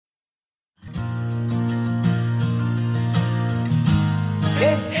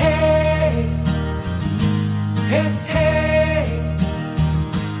Hey, hey, hey, hey,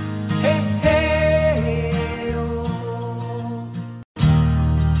 hey, hey, oh.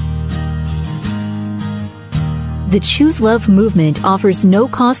 The Choose Love movement offers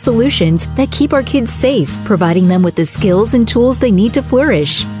no-cost solutions that keep our kids safe, providing them with the skills and tools they need to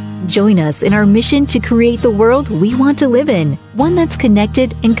flourish. Join us in our mission to create the world we want to live in, one that's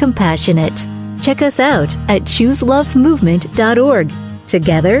connected and compassionate. Check us out at chooselovemovement.org.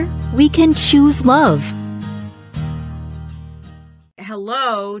 Together, we can choose love.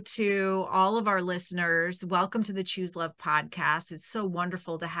 Hello to all of our listeners. Welcome to the Choose Love podcast. It's so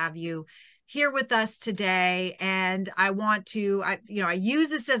wonderful to have you here with us today. And I want to, I use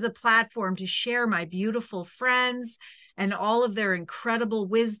this as a platform to share my beautiful friends and all of their incredible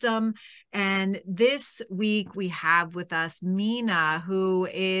wisdom. And this week we have with us Mina, who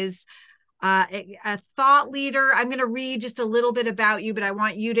is a thought leader. I'm going to read just a little bit about you, but I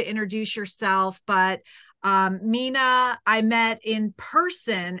want you to introduce yourself. But Mina, I met in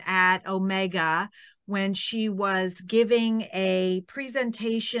person at Omega when she was giving a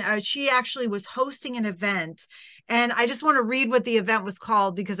presentation. She actually was hosting an event. And I just want to read what the event was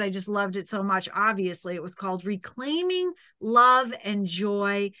called because I just loved it so much. Obviously, it was called Reclaiming Love and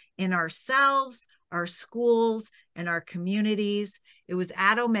Joy in Ourselves, Our Schools, and Our Communities. It was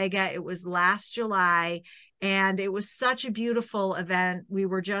at Omega. It was last July. And it was such a beautiful event. We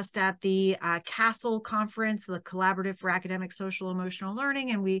were just at the Castle Conference, the Collaborative for Academic, Social, Emotional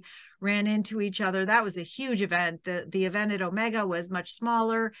Learning, and we ran into each other. That was a huge event. The event at Omega was much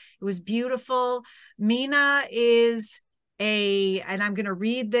smaller. It was beautiful. Mina is and I'm going to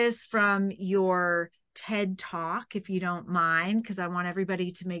read this from your TED Talk, if you don't mind, because I want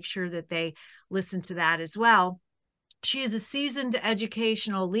everybody to make sure that they listen to that as well. She is a seasoned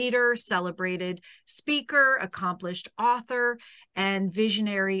educational leader, celebrated speaker, accomplished author, and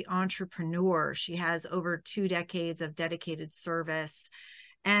visionary entrepreneur. She has over 2 decades of dedicated service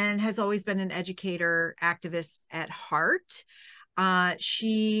and has always been an educator activist at heart.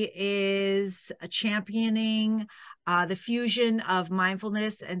 She is championing the fusion of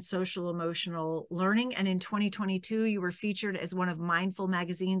mindfulness and social emotional learning. And in 2022, you were featured as one of Mindful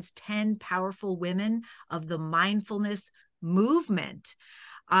Magazine's 10 powerful women of the mindfulness movement.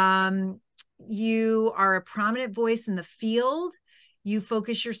 You are a prominent voice in the field. You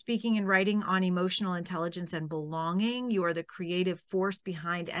focus your speaking and writing on emotional intelligence and belonging. You are the creative force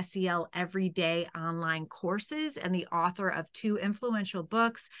behind SEL Everyday online courses and the author of 2 influential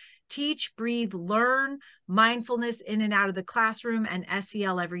books, Teach, Breathe, Learn, Mindfulness in and Out of the Classroom, and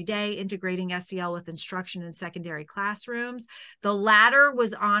SEL Everyday, Integrating SEL with Instruction in Secondary Classrooms. The latter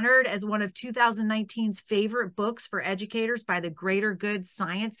was honored as one of 2019's favorite books for educators by the Greater Good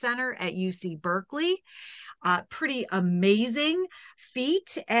Science Center at UC Berkeley. Pretty amazing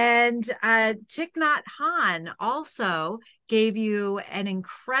feat. And Thich Nhat Hanh also gave you an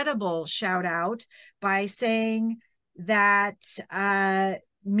incredible shout out by saying that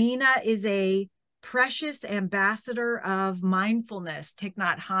Mina is a precious ambassador of mindfulness. Thich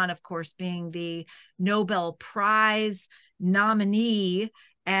Nhat Hanh, of course, being the Nobel Prize nominee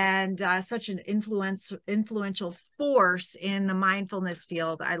and such an influential force in the mindfulness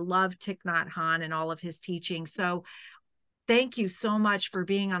field. I love Thich Nhat Hanh and all of his teaching. So thank you so much for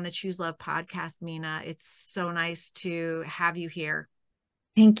being on the Choose Love podcast, Mina. It's so nice to have you here.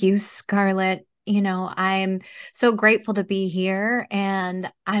 Thank you, Scarlett. I'm so grateful to be here, and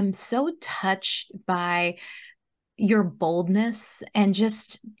I'm so touched by your boldness and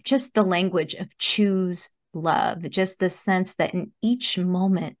just the language of choose love, just the sense that in each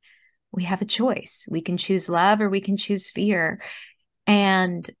moment we have a choice. We can choose love or we can choose fear.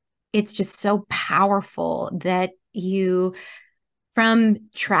 And it's just so powerful that you, from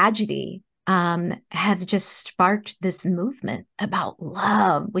tragedy, have just sparked this movement about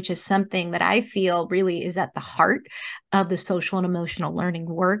love, which is something that I feel really is at the heart of the social and emotional learning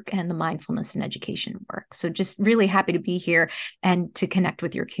work and the mindfulness and education work. So just really happy to be here and to connect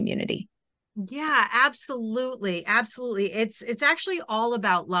with your community. Yeah, absolutely. Absolutely. It's actually all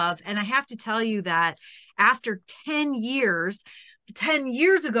about love. And I have to tell you that after 10 years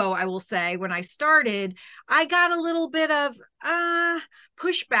ago, I will say, when I started, I got a little bit of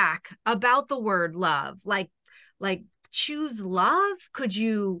pushback about the word love. Like choose love? Could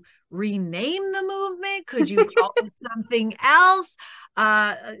you rename the movement? Could you call it something else?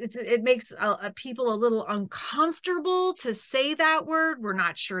 It makes people a little uncomfortable to say that word. We're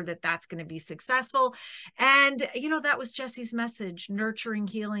not sure that that's going to be successful. And, that was Jesse's message, nurturing,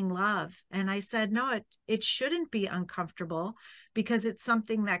 healing, love. And I said, no, it shouldn't be uncomfortable because it's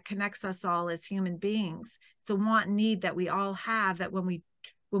something that connects us all as human beings. It's a want and need that we all have, that when we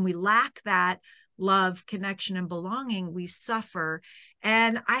when we lack that love, connection, and belonging, we suffer.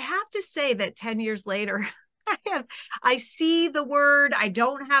 And I have to say that 10 years later, I see the word, I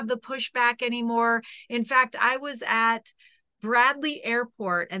don't have the pushback anymore. In fact, I was at Bradley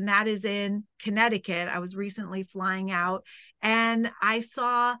Airport, and that is in Connecticut. I was recently flying out, and I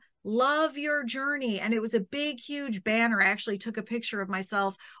saw "Love Your Journey," and it was a big, huge banner. I actually took a picture of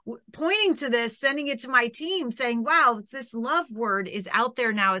myself pointing to this, sending it to my team, saying, wow, this love word is out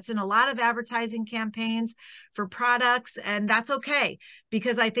there now. It's in a lot of advertising campaigns for products, and that's okay,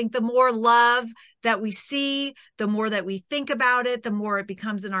 because I think the more love that we see, the more that we think about it, the more it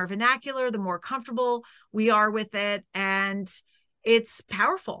becomes in our vernacular, the more comfortable we are with it, and it's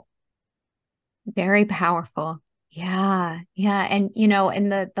powerful. Very powerful. Yeah. Yeah. And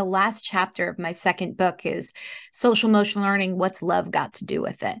and the last chapter of my second book is social emotional learning, what's love got to do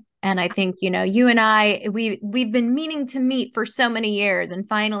with it? And I think, you and I, we've been meaning to meet for so many years. And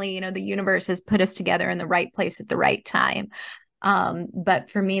finally, the universe has put us together in the right place at the right time. But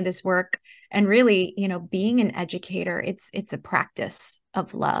for me, this work and really, being an educator, it's a practice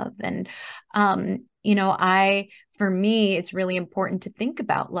of love. And for me, it's really important to think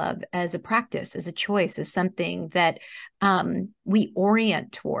about love as a practice, as a choice, as something that we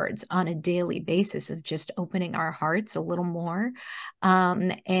orient towards on a daily basis of just opening our hearts a little more,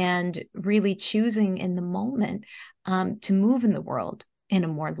 and really choosing in the moment to move in the world in a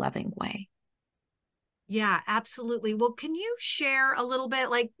more loving way. Yeah, absolutely. Well, can you share a little bit?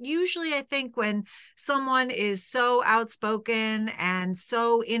 Like, usually I think when someone is so outspoken and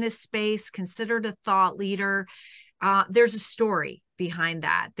so in a space, considered a thought leader, there's a story behind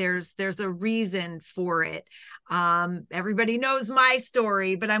that. There's a reason for it. Everybody knows my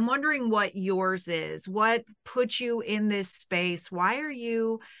story, but I'm wondering what yours is. What put you in this space? Why are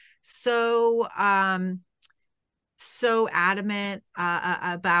you so so adamant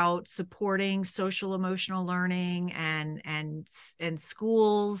about supporting social emotional learning and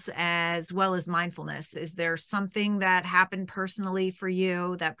schools as well as mindfulness? Is there something that happened personally for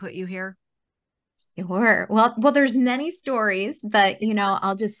you that put you here? Sure. Well, there's many stories, but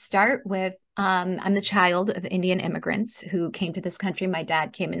I'll just start with I'm the child of Indian immigrants who came to this country. My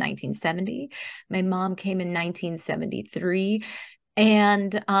dad came in 1970. My mom came in 1973.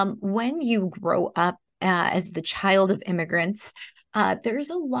 And when you grow up as the child of immigrants, there's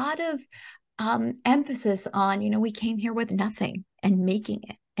a lot of emphasis on, we came here with nothing and making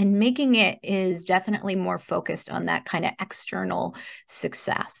it. And making it is definitely more focused on that kind of external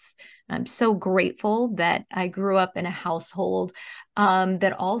success. I'm so grateful that I grew up in a household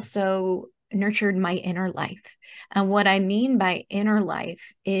that also nurtured my inner life. And what I mean by inner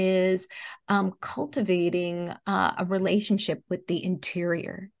life is cultivating a relationship with the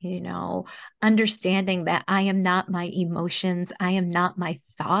interior, understanding that I am not my emotions, I am not my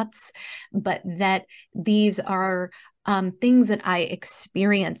thoughts, but that these are things that I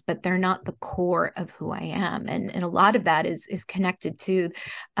experience, but they're not the core of who I am. And a lot of that is connected to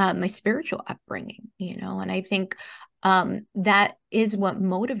my spiritual upbringing, and I think that is what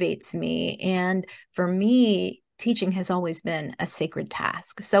motivates me. And for me, teaching has always been a sacred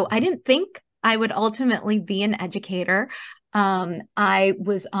task. So I didn't think I would ultimately be an educator. I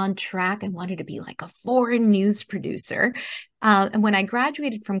was on track. I wanted to be like a foreign news producer. And when I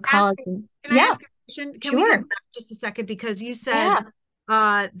graduated from college, Can I ask a question? Can we go back just a second? Because you said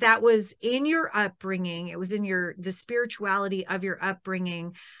that was in your upbringing. It was in the spirituality of your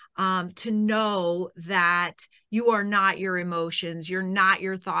upbringing, to know that you are not your emotions, you're not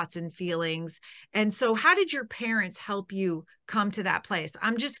your thoughts and feelings. And so how did your parents help you come to that place?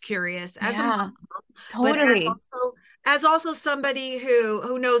 I'm just curious as a mom, totally. But as also somebody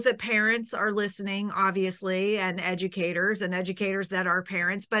who knows that parents are listening, obviously, and educators that are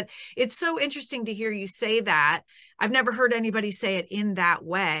parents. But it's so interesting to hear you say that. I've never heard anybody say it in that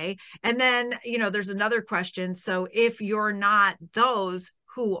way. And then, there's another question. So if you're not those,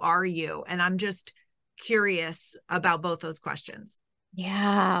 who are you? And I'm just curious about both those questions.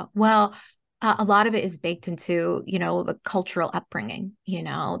 Yeah. Well, a lot of it is baked into, the cultural upbringing.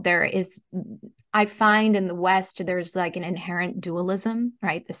 I find in the West, there's like an inherent dualism,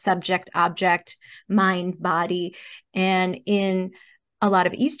 right? The subject, object, mind, body. And in a lot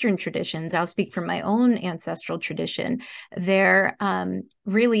of Eastern traditions, I'll speak from my own ancestral tradition, there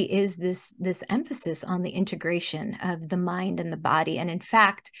really is this emphasis on the integration of the mind and the body. And in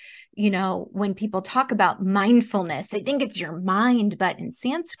fact, when people talk about mindfulness, they think it's your mind, but in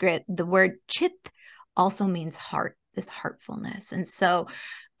Sanskrit, the word chit also means heart, this heartfulness. And so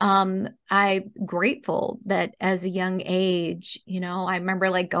I'm grateful that as a young age, I remember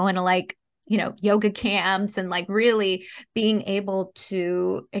like going to yoga camps and like really being able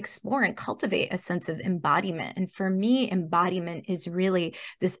to explore and cultivate a sense of embodiment. And for me, embodiment is really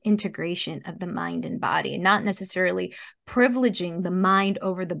this integration of the mind and body, and not necessarily privileging the mind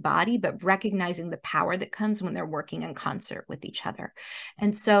over the body, but recognizing the power that comes when they're working in concert with each other.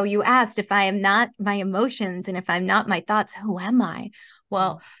 And so you asked, if I am not my emotions and if I'm not my thoughts, who am I?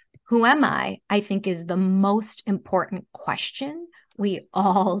 Well, who am I think is the most important question we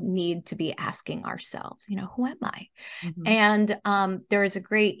all need to be asking ourselves. Who am I? Mm-hmm. And there is a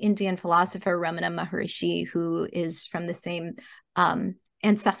great Indian philosopher, Ramana Maharishi, who is from the same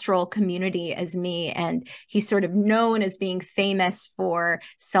ancestral community as me. And he's sort of known as being famous for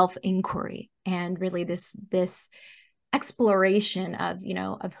self-inquiry and really this exploration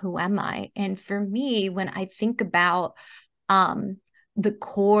of who am I? And for me, when I think about the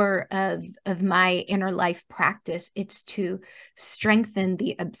core of my inner life practice, it's to strengthen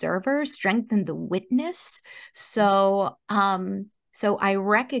the observer, strengthen the witness. So I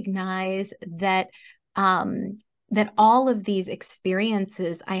recognize that that all of these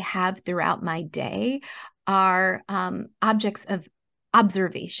experiences I have throughout my day are objects of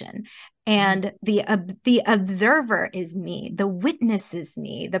observation. And the observer is me, the witness is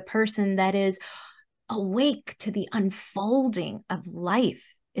me, the person that is awake to the unfolding of life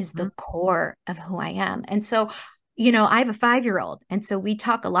is the core of who I am. And so, I have a 5-year-old. And so we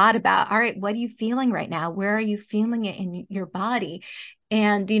talk a lot about, all right, what are you feeling right now? Where are you feeling it in your body?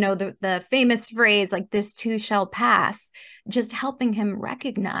 And, the famous phrase, like, this too shall pass, just helping him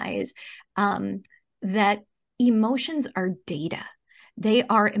recognize that emotions are data. They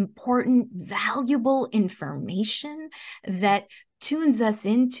are important, valuable information that tunes us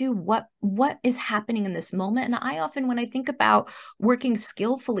into what is happening in this moment. And I often, when I think about working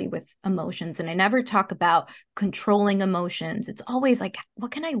skillfully with emotions, and I never talk about controlling emotions, it's always like,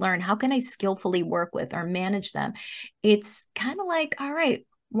 what can I learn? How can I skillfully work with or manage them? It's kind of like, all right,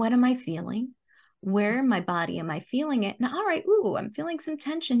 what am I feeling? Where in my body am I feeling it? And all right, ooh, I'm feeling some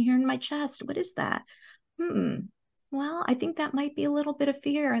tension here in my chest. What is that? Well, I think that might be a little bit of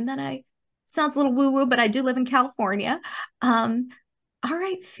fear. And then sounds a little woo-woo, but I do live in California. All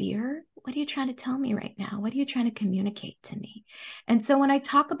right, fear, what are you trying to tell me right now? What are you trying to communicate to me? And so when I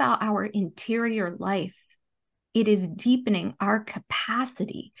talk about our interior life, it is deepening our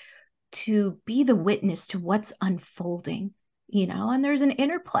capacity to be the witness to what's unfolding, and there's an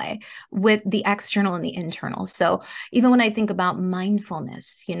interplay with the external and the internal. So even when I think about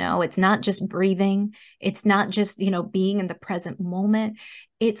mindfulness, it's not just breathing, it's not just, being in the present moment,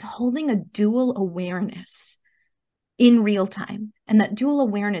 it's holding a dual awareness in real time. And that dual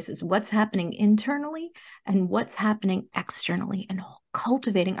awareness is what's happening internally and what's happening externally, and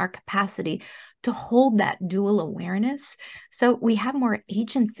cultivating our capacity to hold that dual awareness so we have more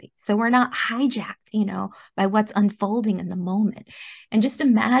agency, so we're not hijacked, by what's unfolding in the moment. And just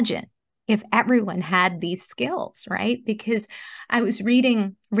imagine if everyone had these skills, right? Because I was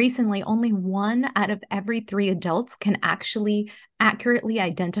reading recently, only 1 out of every 3 adults can actually accurately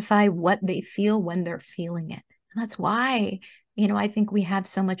identify what they feel when they're feeling it. And that's why, I think we have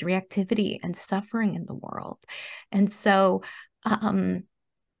so much reactivity and suffering in the world. And so,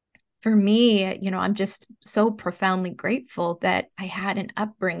 for me, I'm just so profoundly grateful that I had an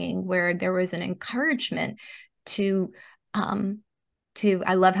upbringing where there was an encouragement to,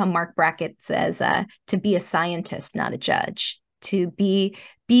 I love how Mark Brackett says, to be a scientist, not a judge, to be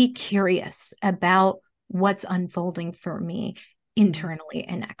curious about what's unfolding for me internally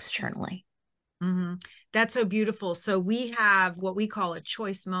and externally. Mm-hmm. That's so beautiful. So we have what we call a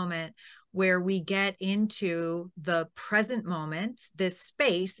choice moment, where we get into the present moment, this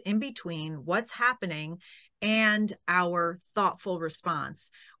space in between what's happening and our thoughtful response.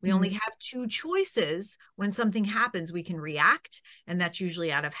 We only have 2 choices when something happens. We can react, and that's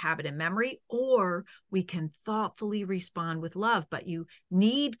usually out of habit and memory, or we can thoughtfully respond with love. But you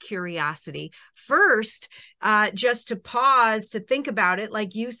need curiosity first, just to pause, to think about it,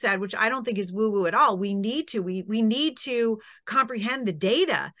 like you said, which I don't think is woo-woo at all. We need to comprehend the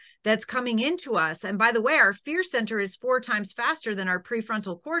data that's coming into us. And by the way, our fear center is 4 times faster than our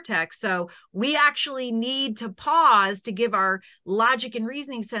prefrontal cortex. So we actually need to pause to give our logic and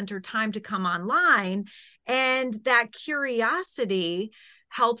reasoning center time to come online. And that curiosity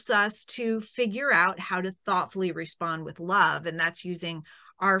helps us to figure out how to thoughtfully respond with love. And that's using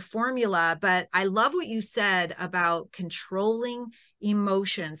our formula. But I love what you said about controlling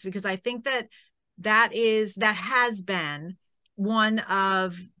emotions, because I think that has been one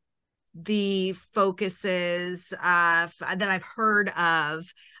of the focuses that I've heard of,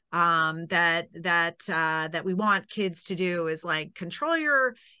 that we want kids to do, is like control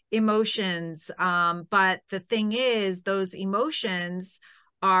your emotions. But the thing is, those emotions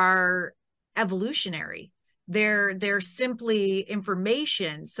are evolutionary. They're simply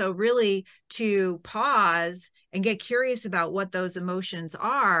information. So really, to pause and get curious about what those emotions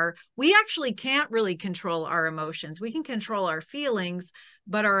are. We actually can't really control our emotions. We can control our feelings,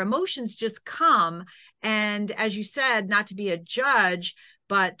 but our emotions just come. And as you said, not to be a judge,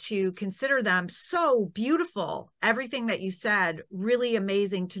 but to consider them. So beautiful. Everything that you said, really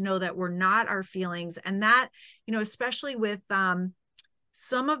amazing to know that we're not our feelings. And that, especially with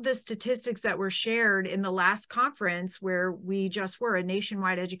some of the statistics that were shared in the last conference where we just were, a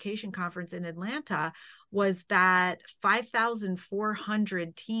nationwide education conference in Atlanta, was that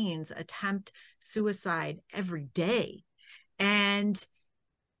 5,400 teens attempt suicide every day. And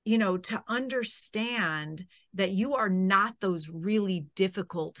to understand that you are not those really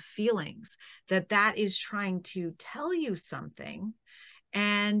difficult feelings, that is trying to tell you something,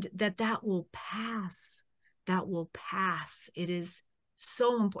 and that will pass. That will pass. It is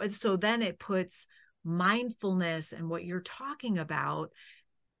so important. So then it puts mindfulness and what you're talking about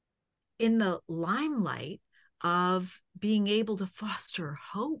in the limelight of being able to foster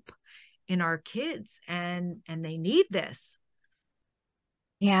hope in our kids, and they need this.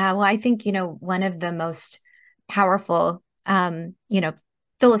 Yeah, well, I think, one of the most powerful,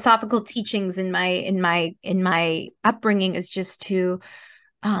 philosophical teachings in my upbringing is just to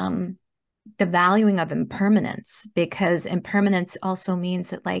the valuing of impermanence, because impermanence also means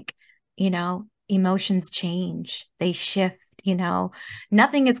that, like, emotions change, they shift,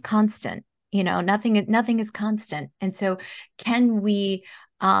 nothing is constant, nothing is constant. And so can we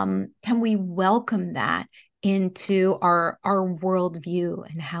welcome that into our worldview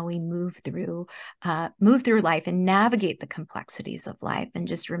and how we move through life and navigate the complexities of life, and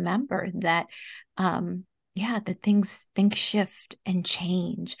just remember that that things shift and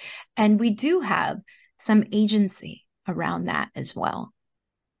change, and we do have some agency around that as well.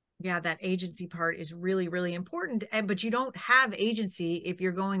 Yeah, that agency part is really, really important. But you don't have agency if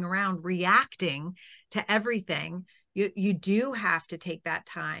you're going around reacting to everything. You do have to take that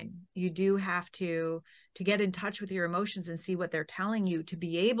time. You do have to get in touch with your emotions and see what they're telling you, to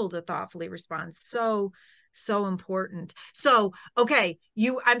be able to thoughtfully respond. So important. So, okay,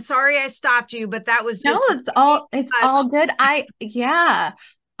 I'm sorry I stopped you, but that was just it's all good.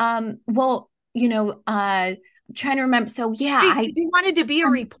 Well, trying to remember. So yeah, Wait, you wanted to be a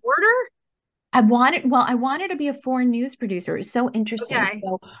reporter? I wanted to be a foreign news producer. It was so interesting. Okay.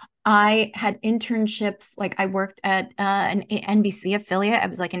 So I had internships, like I worked at an NBC affiliate. I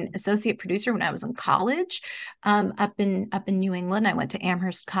was like an associate producer when I was in college, up in New England. I went to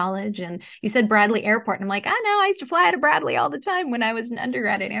Amherst College, and you said Bradley Airport, and I'm like, I know, I used to fly out of Bradley all the time when I was an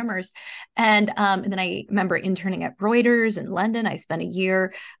undergrad at Amherst. And then I remember interning at Reuters in London. I spent a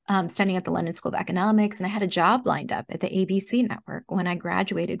year studying at the London School of Economics, and I had a job lined up at the ABC network when I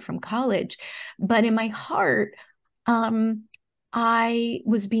graduated from college. But in my heart, I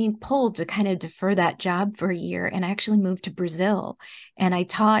was being pulled to kind of defer that job for a year, and I actually moved to Brazil, and I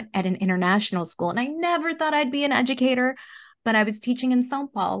taught at an international school, and I never thought I'd be an educator, but I was teaching in Sao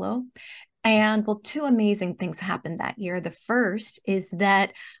Paulo. And well, two amazing things happened that year. The first is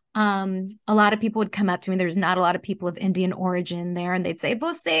that a lot of people would come up to me. There's not a lot of people of Indian origin there, and they'd say,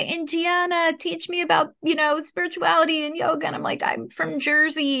 "Você Indiana, teach me about, spirituality and yoga." And I'm like, "I'm from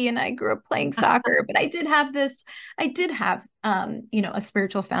Jersey and I grew up playing soccer." But I did have a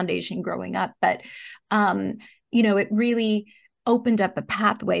spiritual foundation growing up. But it really opened up a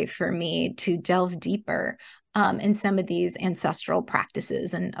pathway for me to delve deeper in some of these ancestral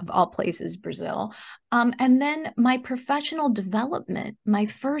practices, and of all places, Brazil. And then my professional development, my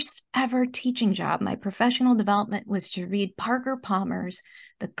first ever teaching job, my professional development was to read Parker Palmer's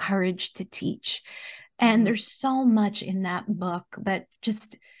The Courage to Teach. And there's so much in that book, but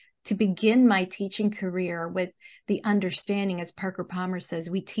just to begin my teaching career with the understanding, as Parker Palmer says,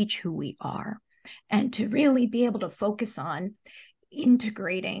 we teach who we are, and to really be able to focus on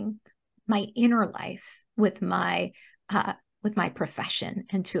integrating my inner life with my profession,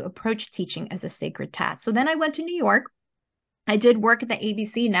 and to approach teaching as a sacred task. So then I went to New York. I did work at the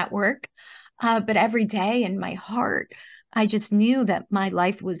ABC network, but every day in my heart, I just knew that my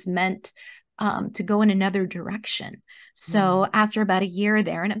life was meant to go in another direction. So after about a year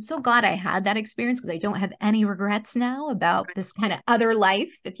there, and I'm so glad I had that experience, because I don't have any regrets now about this kind of other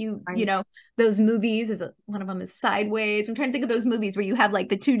life. If those movies, one of them is Sideways. I'm trying to think of those movies where you have like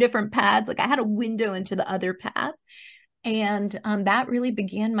the two different paths. Like I had a window into the other path. And that really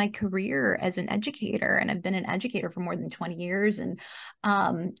began my career as an educator. And I've been an educator for more than 20 years. And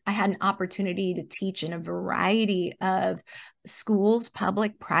I had an opportunity to teach in a variety of schools,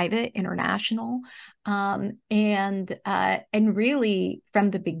 public, private, international. And really from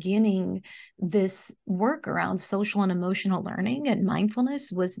the beginning, this work around social and emotional learning and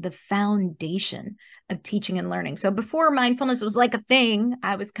mindfulness was the foundation of teaching and learning. So before mindfulness was like a thing,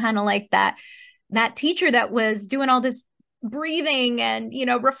 I was kind of like that teacher that was doing all this breathing and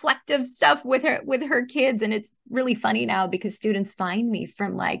reflective stuff with her kids. And it's really funny now because students find me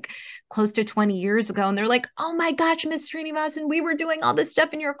from like close to 20 years ago and they're like, oh my gosh, Miss Srinivasan, we were doing all this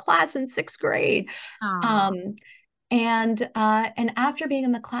stuff in your class in 6th grade. Oh. um and after being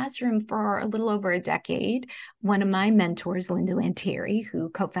in the classroom for a little over a decade, one of my mentors, Linda Lantieri, who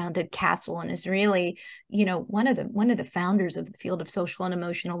co-founded Castle and is really, one of the founders of the field of social and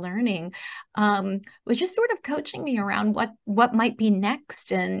emotional learning, was just sort of coaching me around what might be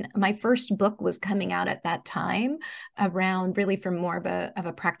next. And my first book was coming out at that time, around really from more of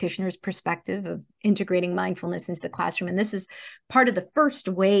a practitioner's perspective of integrating mindfulness into the classroom. And this is part of the first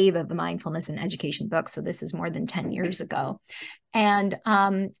wave of the mindfulness and education books. So this is more than 10 years ago. And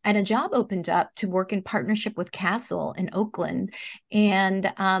a job opened up to work in partnership with Castle in Oakland. And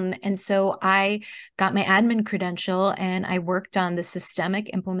so I got my admin credential and I worked on the systemic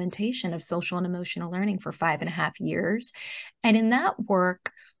implementation of social and emotional learning for 5.5 years. And in that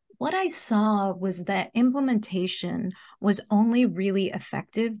work, what I saw was that implementation was only really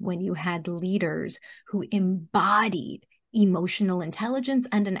effective when you had leaders who embodied emotional intelligence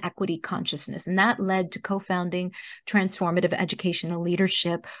and an equity consciousness. And that led to co-founding Transformative Educational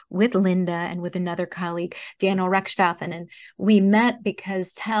Leadership with Linda and with another colleague, Daniel Reckstaffen. And we met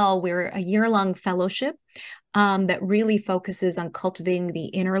because we're a year-long fellowship that really focuses on cultivating the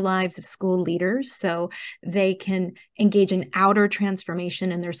inner lives of school leaders so they can engage in outer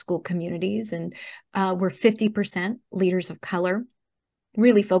transformation in their school communities. And we're 50% leaders of color,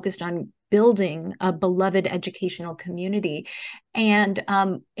 really focused on building a beloved educational community. And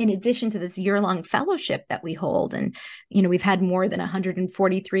in addition to this year-long fellowship that we hold, and we've had more than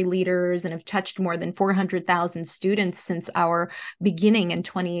 143 leaders and have touched more than 400,000 students since our beginning in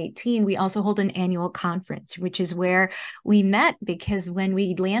 2018, we also hold an annual conference, which is where we met because when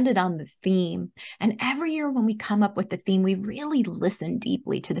we landed on the theme, and every year when we come up with the theme, we really listen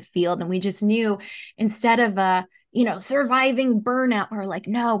deeply to the field. And we just knew, instead of surviving burnout, we're like,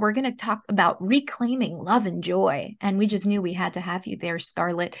 no, we're going to talk about reclaiming love and joy. And we just knew we had to have you there,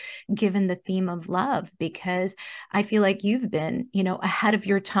 Scarlett, given the theme of love, because I feel like you've been, ahead of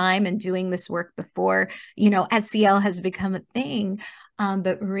your time and doing this work before, SCL has become a thing.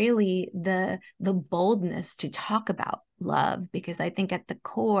 But really the boldness to talk about love, because I think at the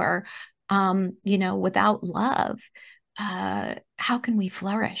core, without love, how can we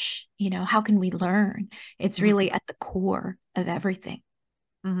flourish? How can we learn? It's really at the core of everything.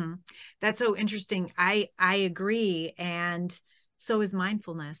 Mm-hmm. That's so interesting. I agree. And so is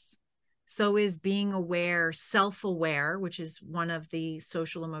mindfulness. So is being aware, self-aware, which is one of the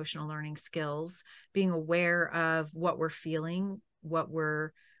social emotional learning skills, being aware of what we're feeling, what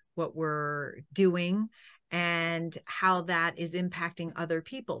we're doing, and how that is impacting other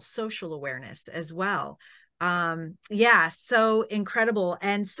people, social awareness as well. Yeah, so incredible.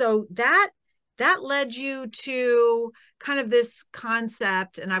 And so that led you to kind of this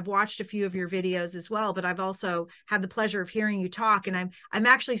concept, and I've watched a few of your videos as well, but I've also had the pleasure of hearing you talk, and I'm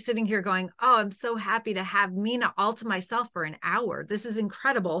actually sitting here going, oh, I'm so happy to have Mina all to myself for an hour. This is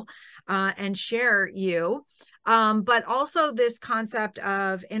incredible, and share you. But also this concept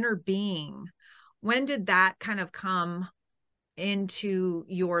of inner being. When did that kind of come into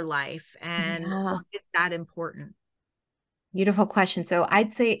your life, and why is that important? Beautiful question. So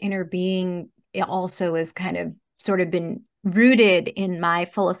I'd say inner being, it also is kind of sort of been rooted in my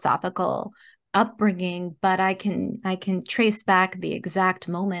philosophical upbringing, but I can trace back the exact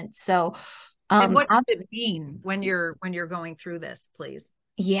moment. So and what does it mean when you're going through this, please?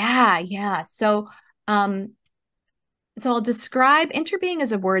 Yeah. So I'll describe interbeing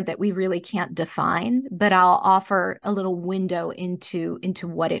as a word that we really can't define, but I'll offer a little window into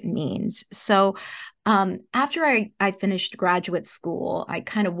what it means. So after I finished graduate school, I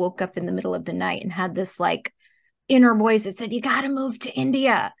kind of woke up in the middle of the night and had this like inner voice that said, you got to move to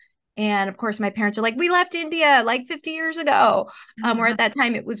India. And of course, my parents were like, we left India like 50 years ago. Or at that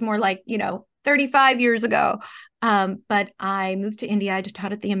time, it was more like, 35 years ago. But I moved to India. I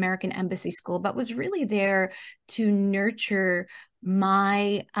taught at the American Embassy School, but was really there to nurture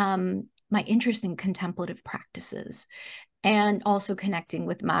my interest in contemplative practices. and also connecting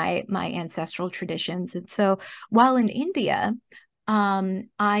with my ancestral traditions. And so while in India,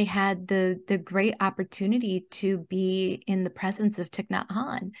 I had the great opportunity to be in the presence of Thich Nhat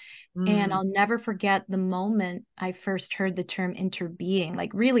Hanh. And Mm, I'll never forget the moment I first heard the term interbeing,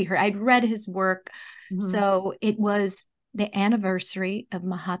 like really heard. I'd read his work. mhm, So it was the anniversary of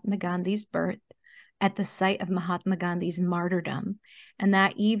Mahatma Gandhi's birth at the site of Mahatma Gandhi's martyrdom. And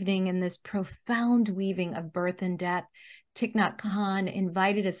that evening, in this profound weaving of birth and death, Thich Nhat Hanh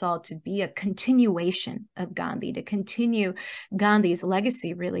invited us all to be a continuation of Gandhi, to continue Gandhi's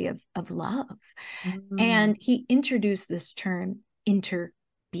legacy, really, of love. mm, And he introduced this term, interbeing.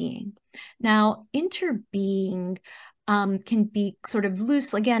 Now, interbeing can be sort of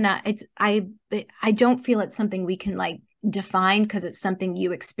loose. Again, I don't feel it's something we can like define because it's something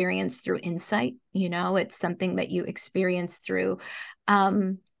you experience through insight. It's something that you experience through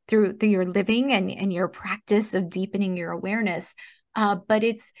your living and your practice of deepening your awareness. But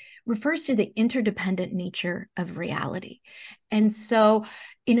it's refers to the interdependent nature of reality. And so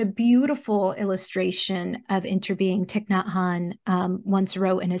in a beautiful illustration of interbeing, Thich Nhat Hanh once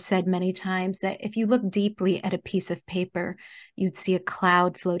wrote and has said many times that if you look deeply at a piece of paper, you'd see a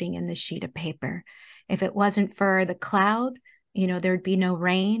cloud floating in the sheet of paper. If it wasn't for the cloud, there'd be no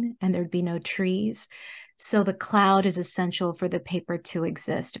rain and there'd be no trees. So the cloud is essential for the paper to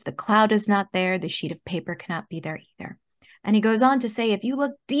exist. If the cloud is not there, the sheet of paper cannot be there either. And he goes on to say, if you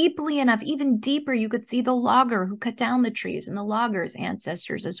look deeply enough, even deeper, you could see the logger who cut down the trees and the logger's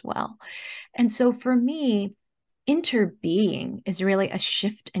ancestors as well. And so for me, interbeing is really a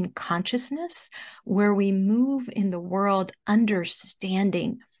shift in consciousness where we move in the world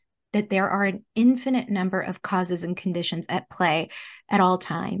understanding that there are an infinite number of causes and conditions at play at all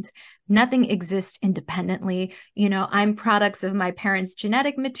times. Nothing exists independently. I'm products of my parents'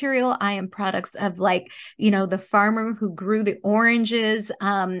 genetic material. I am products of the farmer who grew the oranges,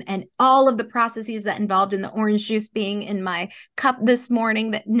 and all of the processes that involved in the orange juice being in my cup this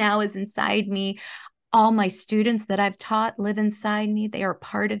morning that now is inside me. All my students that I've taught live inside me. They are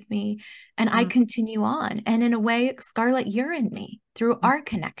part of me. And I mm, continue on. And in a way, Scarlett, you're in me through mm, our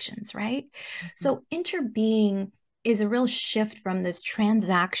connections, right? mhm, So interbeing is a real shift from this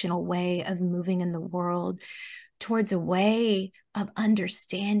transactional way of moving in the world towards a way of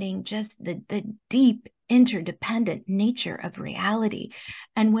understanding just the deep interdependent nature of reality.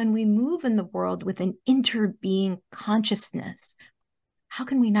 And when we move in the world with an interbeing consciousness, how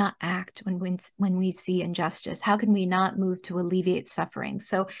can we not act when we see injustice? How can we not move to alleviate suffering?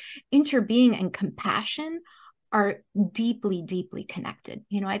 So interbeing and compassion are deeply, deeply connected.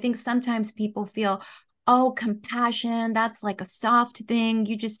 I think sometimes people feel, oh, compassion, that's like a soft thing.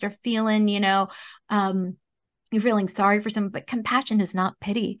 You just are feeling, you're feeling sorry for someone, but compassion is not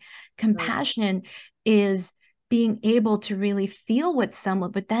pity. right. Compassion is being able to really feel with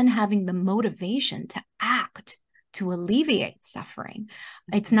someone, but then having the motivation to act to alleviate suffering.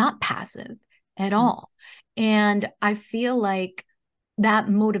 It's not passive at Mhm. all. And I feel like that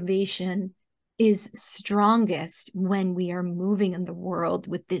motivation is strongest when we are moving in the world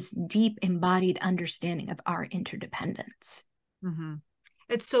with this deep embodied understanding of our interdependence. Mhm.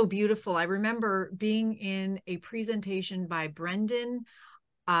 It's so beautiful. I remember being in a presentation by Brendan.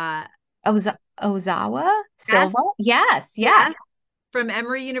 Uh, Ozawa yes, Silva? Yes, yeah, yes, from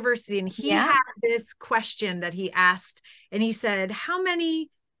Emory University, and he yeah. had this question that he asked, and he said, "How many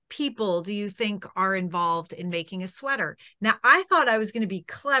people do you think are involved in making a sweater?" Now, I thought I was going to be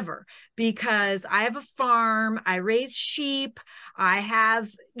clever because I have a farm, I raise sheep, I have,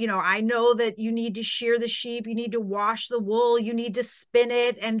 I know that you need to shear the sheep, you need to wash the wool, you need to spin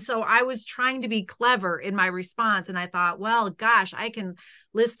it. And so I was trying to be clever in my response. And I thought, well, gosh, I can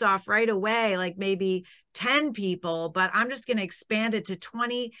list off right away, like maybe 10 people, but I'm just going to expand it to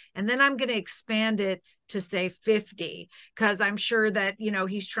 20. And then I'm going to expand it to say 50, because I'm sure that,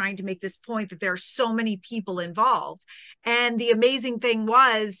 he's trying to make this point that there are so many people involved. And the amazing thing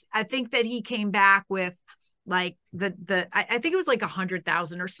was, I think that he came back with like I think it was like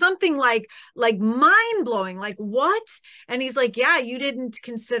 100,000 or something, like mind blowing, like what? And he's like, yeah, you didn't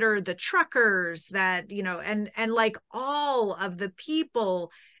consider the truckers that, and like all of the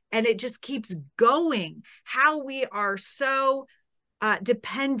people. And it just keeps going, how we are so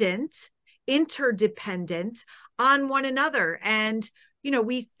dependent, interdependent on one another. And,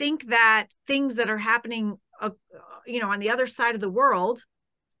 we think that things that are happening, on the other side of the world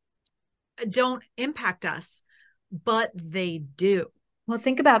don't impact us, but they do. Well,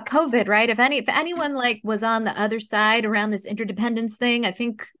 think about COVID, right? If anyone like was on the other side around this interdependence thing, I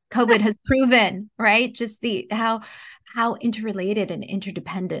think COVID has proven, right? Just the how interrelated and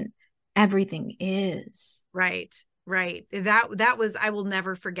interdependent everything is. Right. Right. That was, I will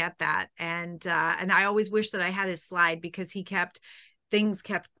never forget that. And I always wish that I had his slide, because things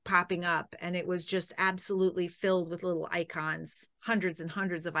kept popping up, and it was just absolutely filled with little icons, hundreds and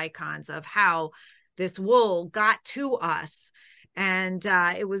hundreds of icons of how this wool got to us. And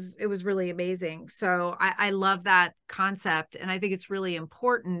it was really amazing. So I love that concept, and I think it's really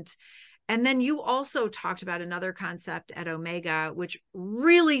important. And then you also talked about another concept at Omega, which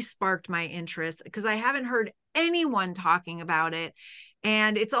really sparked my interest, because I haven't heard anyone talking about it.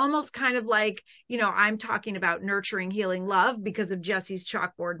 And it's almost kind of like, I'm talking about nurturing, healing, love because of Jesse's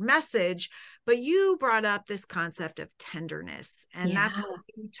chalkboard message, but you brought up this concept of tenderness. And that's what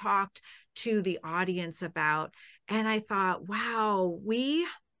you talked to the audience about. And I thought, wow, we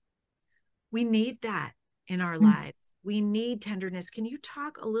need that in our lives. We need tenderness. Can you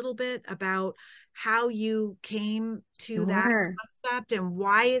talk a little bit about how you came to that concept and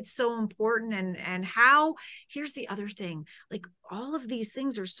why it's so important, and how, here's the other thing, like all of these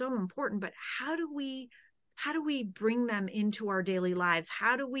things are so important, but how do we bring them into our daily lives?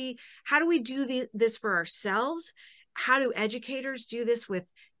 How do we do this for ourselves? How do educators do this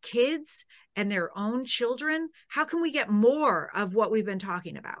with kids and their own children? How can we get more of what we've been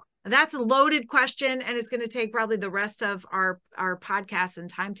talking about? That's a loaded question, and it's going to take probably the rest of our podcast and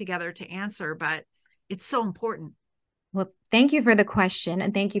time together to answer, but it's so important. Well, thank you for the question,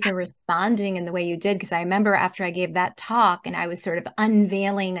 and thank you for responding in the way you did, because I remember after I gave that talk and I was sort of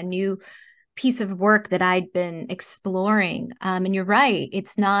unveiling a new piece of work that I'd been exploring. And you're right,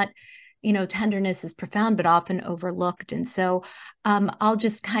 it's not, tenderness is profound, but often overlooked. And so I'll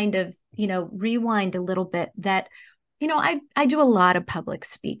just kind of, rewind a little bit that I do a lot of public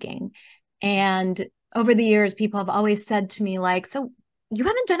speaking. And over the years, people have always said to me, like, so you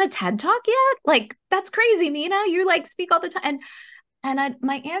haven't done a TED Talk yet? Like, that's crazy, Mina. You like speak all the time. And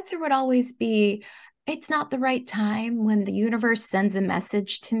my answer would always be, it's not the right time. When the universe sends a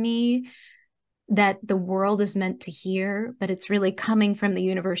message to me that the world is meant to hear, but it's really coming from the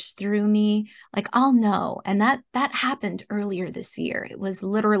universe through me, like, I'll know. And that happened earlier this year. It was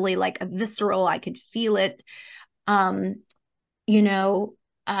literally like a visceral, I could feel it.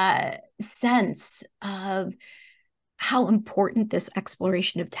 Sense of how important this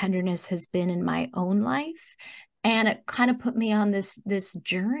exploration of tenderness has been in my own life. And it kind of put me on this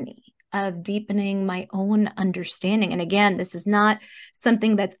journey of deepening my own understanding. And again, this is not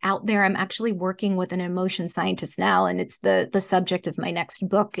something that's out there. I'm actually working with an emotion scientist now, and it's the subject of my next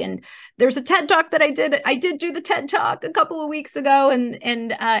book. And there's a TED Talk that I did do the TED Talk a couple of weeks ago,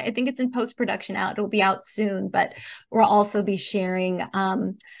 and I think it's in post-production out. It'll be out soon, but we'll also be sharing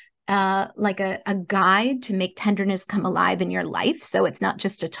like a guide to make tenderness come alive in your life. So it's not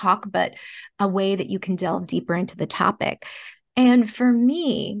just a talk, but a way that you can delve deeper into the topic. And for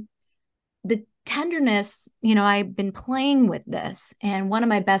me, the tenderness, I've been playing with this. And one of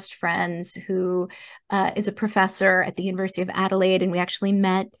my best friends, who is a professor at the University of Adelaide, and we actually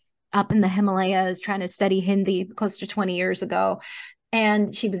met up in the Himalayas trying to study Hindi close to 20 years ago.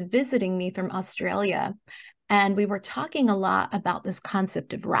 And she was visiting me from Australia. And we were talking a lot about this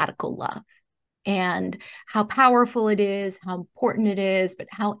concept of radical love and how powerful it is, how important it is, but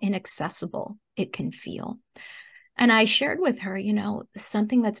how inaccessible it can feel. And I shared with her,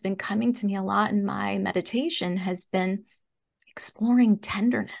 something that's been coming to me a lot in my meditation has been exploring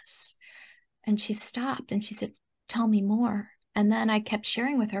tenderness. And she stopped and she said, tell me more. And then I kept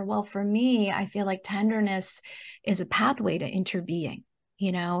sharing with her, well, for me, I feel like tenderness is a pathway to interbeing.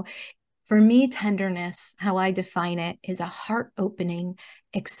 For me, tenderness, how I define it, is a heart-opening,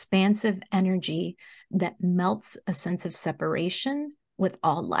 expansive energy that melts a sense of separation with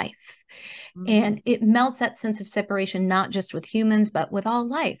all life. Mm-hmm. And it melts that sense of separation, not just with humans, but with all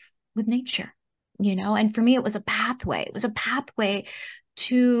life, with nature, And for me, it was a pathway. It was a pathway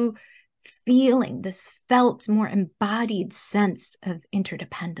to feeling this felt, more embodied sense of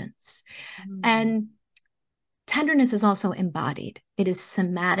interdependence. Mm-hmm. And tenderness is also embodied. It is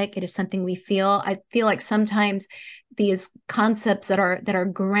somatic. It is something we feel. I feel like sometimes these concepts that are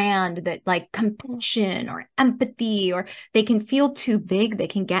grand, that like compassion or empathy, or they can feel too big, they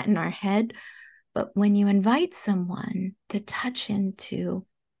can get in our head. But when you invite someone to touch into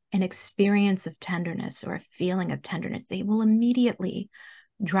an experience of tenderness or a feeling of tenderness, they will immediately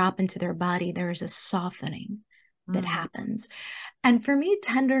drop into their body. There is a softening that happens. And for me,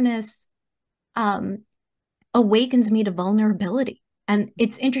 tenderness awakens me to vulnerability. And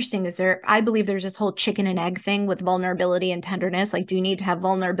it's interesting, I believe there's this whole chicken and egg thing with vulnerability and tenderness. Like, do you need to have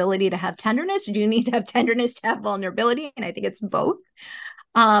vulnerability to have tenderness? Or do you need to have tenderness to have vulnerability? And I think it's both.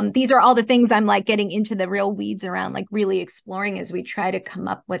 These are all the things I'm like getting into the real weeds around, like really exploring as we try to come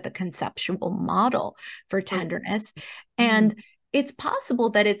up with a conceptual model for tenderness. And it's possible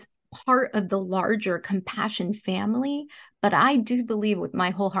that it's part of the larger compassion family. But I do believe with my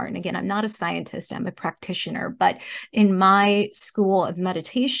whole heart, and again, I'm not a scientist, I'm a practitioner, but in my school of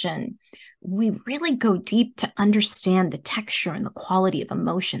meditation, we really go deep to understand the texture and the quality of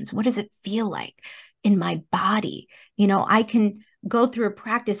emotions. What does it feel like in my body? I can go through a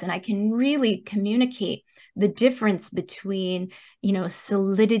practice and I can really communicate the difference between,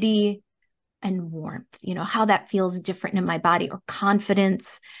 solidity and warmth, how that feels different in my body, or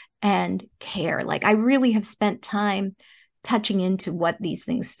confidence and care. Like I really have spent time touching into what these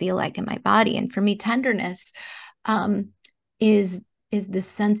things feel like in my body. And for me, tenderness is the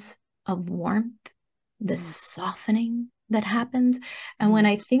sense of warmth, the softening that happens. And when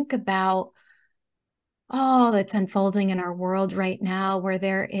I think about all that's unfolding in our world right now,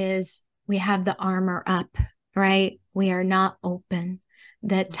 where we have the armor up, right? We are not open.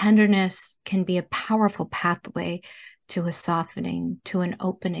 That tenderness can be a powerful pathway to a softening, to an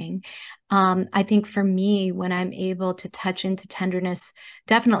opening. I think for me, when I'm able to touch into tenderness,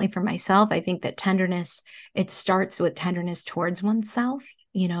 definitely for myself, I think that tenderness, it starts with tenderness towards oneself,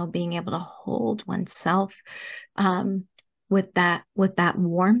 being able to hold oneself with that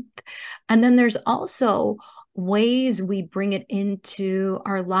warmth. And then there's also ways we bring it into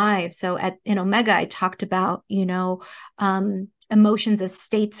our lives. So in Omega, I talked about, emotions as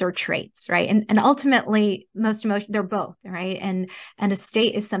states or traits, right? And ultimately, most emotions, they're both, right? And a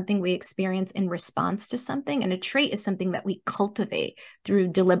state is something we experience in response to something, and a trait is something that we cultivate through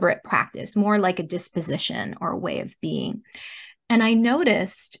deliberate practice, more like a disposition or a way of being. And I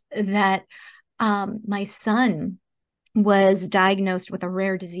noticed that my son was diagnosed with a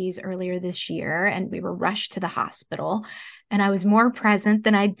rare disease earlier this year, and we were rushed to the hospital. And I was more present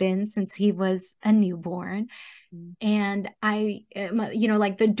than I'd been since he was a newborn. And I,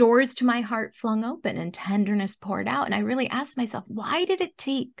 like the doors to my heart flung open and tenderness poured out. And I really asked myself, why did it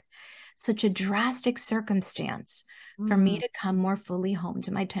take such a drastic circumstance for me to come more fully home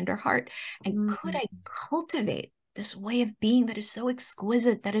to my tender heart? And could I cultivate this way of being that is so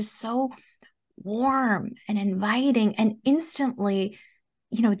exquisite, that is so warm and inviting and instantly,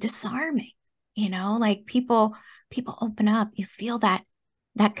 disarming, like people open up, you feel that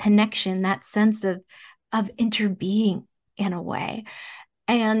connection, that sense of interbeing in a way.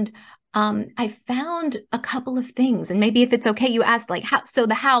 And I found a couple of things, and maybe if it's okay, you asked like how, so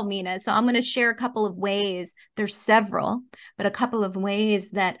the how, Mina. So I'm going to share a couple of ways. There's several, but a couple of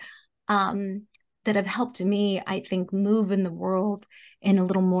ways that that have helped me, I think, move in the world in a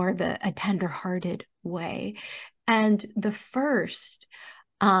little more of a tender-hearted way. And the first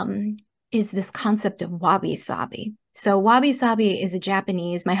is this concept of wabi-sabi. So wabi-sabi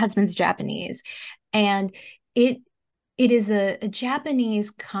is my husband's Japanese, and it is a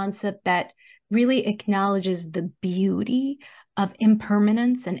Japanese concept that really acknowledges the beauty of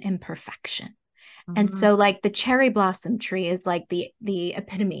impermanence and imperfection. And so like the cherry blossom tree is like the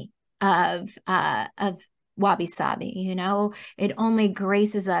epitome of wabi-sabi, it only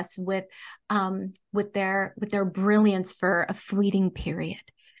graces us with their brilliance for a fleeting period.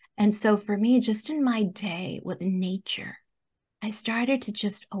 And so for me, just in my day with nature, I started to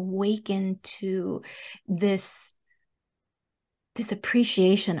just awaken to this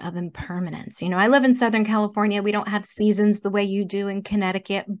appreciation of impermanence. I live in Southern California. We don't have seasons the way you do in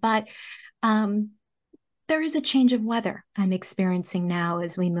Connecticut, but there is a change of weather I'm experiencing now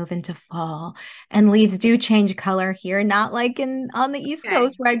as we move into fall, and leaves do change color here, not like on the East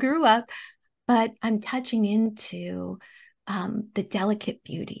Coast where I grew up, but I'm touching into the delicate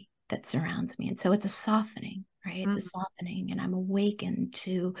beauty that surrounds me. And so it's a softening, right? It's a softening, and I'm awakened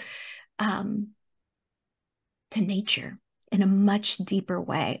to nature in a much deeper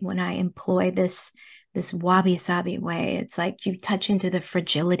way when I employ this wabi-sabi way. It's like you touch into the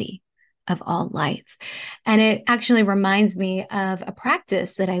fragility of all life. And it actually reminds me of a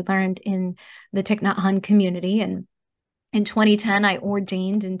practice that I learned in the Thich Nhat Hanh community. And in 2010, I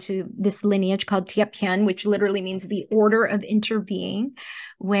ordained into this lineage called Tiep Hien, which literally means the order of interbeing,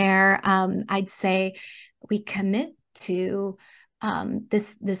 where I'd say we commit to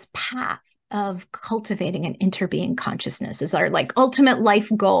this path of cultivating an interbeing consciousness is our like ultimate life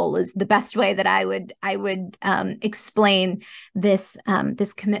goal, is the best way that I would explain this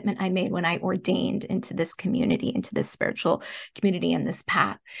commitment I made when I ordained into this community, into this spiritual community and this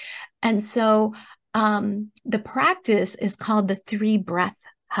path. And so the practice is called the 3-breath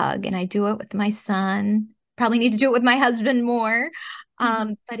hug, and I do it with my son. Probably need to do it with my husband more.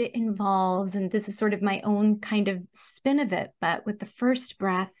 But it involves, and this is sort of my own kind of spin of it, but with the first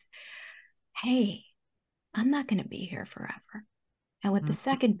breath, hey, I'm not going to be here forever. And with the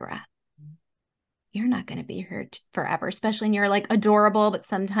second breath, you're not going to be here forever, especially in your like adorable, but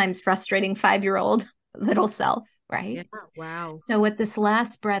sometimes frustrating 5-year-old little self, right? Yeah. Wow. So with this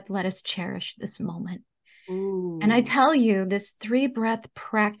last breath, let us cherish this moment. Ooh. And I tell you, this 3-breath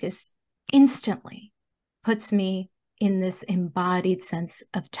practice instantly puts me in this embodied sense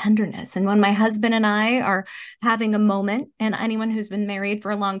of tenderness. And when my husband and I are having a moment, and anyone who's been married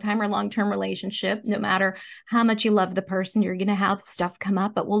for a long time or long-term relationship, no matter how much you love the person, you're going to have stuff come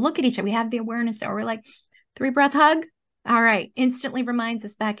up, but we'll look at each other. We have the awareness, or we're like, 3-breath hug. All right. Instantly reminds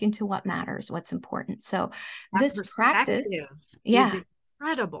us back into what matters, what's important. So that this practice, is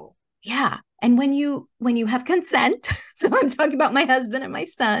incredible. Yeah. And when you have consent, so I'm talking about my husband and my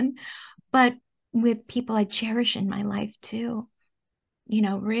son, but with people I cherish in my life too,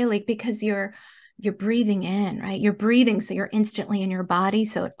 really, because you're breathing in, right? You're breathing, so you're instantly in your body.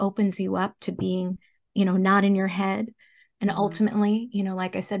 So it opens you up to being, not in your head. And ultimately,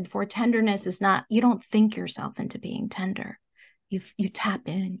 like I said before, tenderness is not, you don't think yourself into being tender. You tap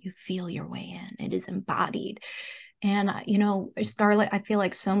in, you feel your way in. It is embodied. And, Scarlett, I feel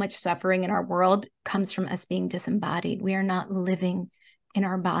like so much suffering in our world comes from us being disembodied. We are not living in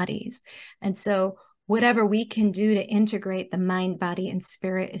our bodies. And so whatever we can do to integrate the mind, body, and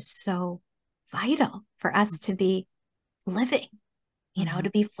spirit is so vital for us to be living, to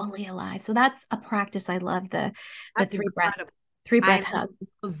be fully alive. So that's a practice I love, the That's 3-breath incredible. 3-breath hug.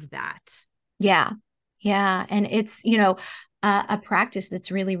 I love that. Yeah. Yeah. And it's, a practice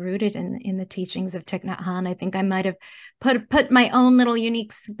that's really rooted in the teachings of Thich Nhat Hanh. I think I might have put my own little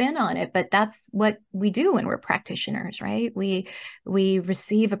unique spin on it, but that's what we do when we're practitioners, right? We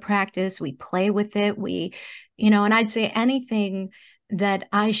receive a practice, we play with it, and I'd say anything that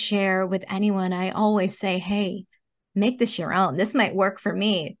I share with anyone, I always say, hey, make this your own. This might work for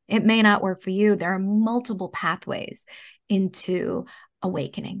me. It may not work for you. There are multiple pathways into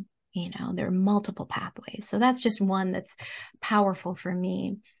awakening. There are multiple pathways. So that's just one that's powerful for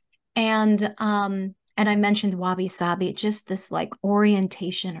me. And I mentioned wabi sabi, just this like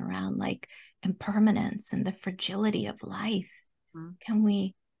orientation around like impermanence and the fragility of life. Can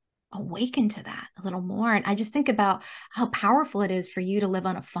we awaken to that a little more? And I just think about how powerful it is for you to live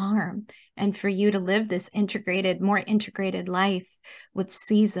on a farm and for you to live this more integrated life with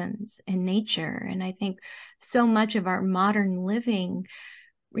seasons and nature. And I think so much of our modern living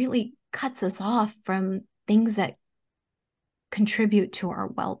really cuts us off from things that contribute to our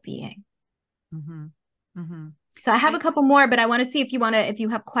well-being. So I have a couple more, but I want to see if you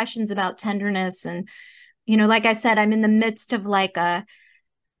have questions about tenderness. And, like I said, I'm in the midst of like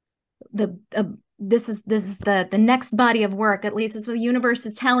this is the next body of work. At least it's what the universe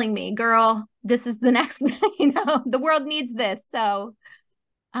is telling me, girl, this is the next, the world needs this. So,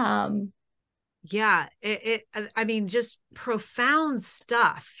 yeah, I mean, just profound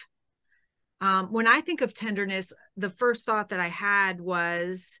stuff. When I think of tenderness, the first thought that I had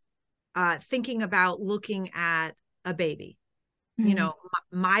was thinking about looking at a baby,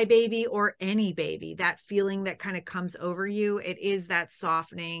 my baby or any baby, that feeling that kind of comes over you. It is that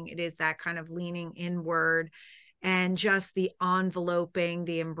softening. It is that kind of leaning inward, and just the enveloping,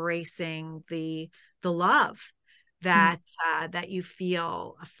 the embracing, the love that you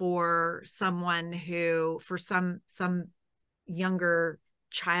feel for someone for some younger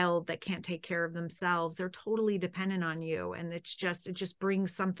child that can't take care of themselves. They're totally dependent on you, and it just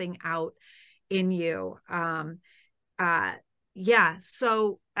brings something out in you. Yeah,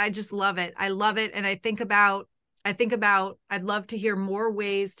 so I just love it. I love it. And I think about I'd love to hear more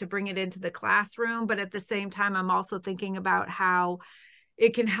ways to bring it into the classroom, but at the same time, I'm also thinking about how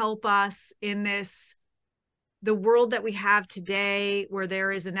it can help us in the world that we have today, where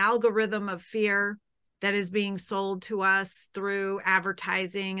there is an algorithm of fear that is being sold to us through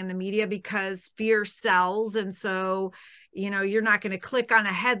advertising and the media, because fear sells. And so, you're not going to click on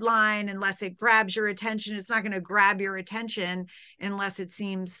a headline unless it grabs your attention. It's not going to grab your attention unless it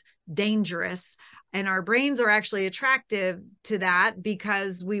seems dangerous. And our brains are actually attractive to that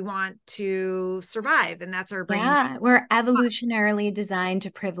because we want to survive. And that's our brain. Yeah, we're evolutionarily designed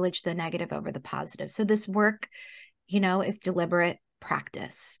to privilege the negative over the positive. So this work, is deliberate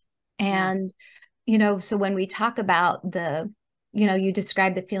practice. And, so when we talk about you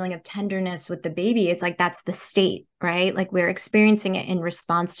describe the feeling of tenderness with the baby, it's like, that's the state, right? Like we're experiencing it in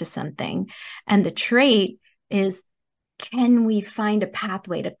response to something. And the trait is, can we find a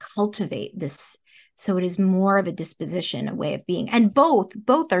pathway to cultivate this? So it is more of a disposition, a way of being, and both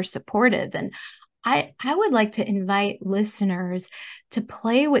are supportive. And I would like to invite listeners to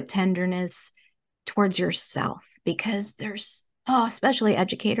play with tenderness towards yourself, because there's, oh, especially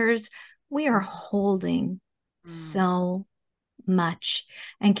educators, we are holding Mm. so much.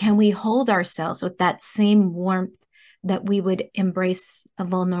 And can we hold ourselves with that same warmth that we would embrace a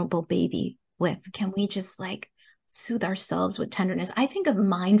vulnerable baby with? Can we just like soothe ourselves with tenderness? I think of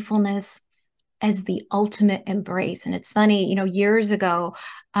mindfulness as the ultimate embrace. And it's funny, years ago,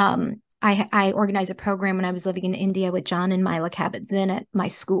 I organized a program when I was living in India with John and Mila Kabat-Zinn at my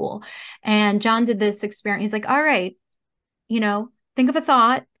school. And John did this experiment. He's like, all right, think of a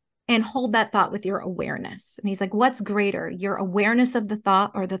thought and hold that thought with your awareness. And he's like, what's greater, your awareness of the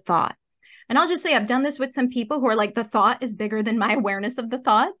thought or the thought? And I'll just say, I've done this with some people who are like, the thought is bigger than my awareness of the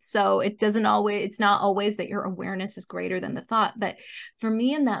thought. So it's not always that your awareness is greater than the thought. But for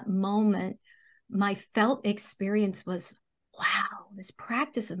me in that moment, my felt experience was, wow, this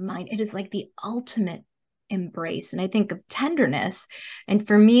practice of mine, it is like the ultimate embrace. And I think of tenderness. And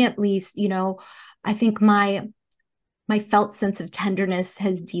for me, at least, I think my felt sense of tenderness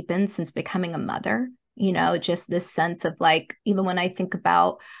has deepened since becoming a mother, just this sense of like, even when I think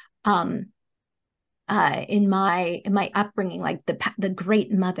about in my upbringing, like the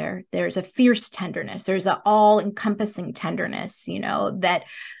great mother, there's a fierce tenderness, there's an all-encompassing tenderness, that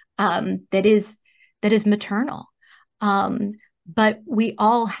is maternal. But we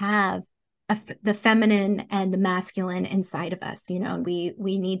all have the feminine and the masculine inside of us, and we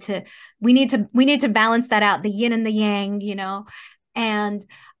need to balance that out, the yin and the yang, and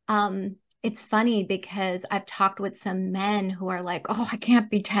it's funny because I've talked with some men who are like, oh, I can't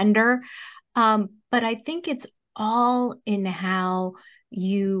be tender. But I think it's all in how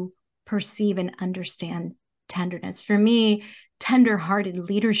you perceive and understand tenderness. For me, tender-hearted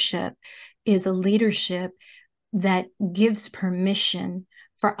leadership is a leadership that gives permission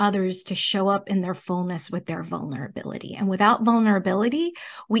for others to show up in their fullness with their vulnerability. And without vulnerability,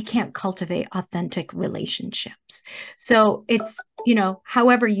 we can't cultivate authentic relationships. So it's,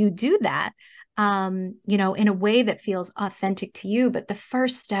 however you do that, in a way that feels authentic to you. But the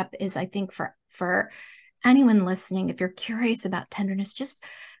first step is, I think, for anyone listening, if you're curious about tenderness, just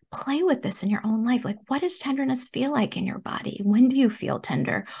play with this in your own life. Like, what does tenderness feel like in your body? When do you feel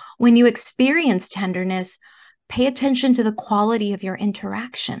tender? When you experience tenderness, pay attention to the quality of your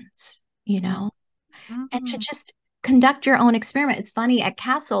interactions, Mm-hmm. and to just conduct your own experiment. It's funny, at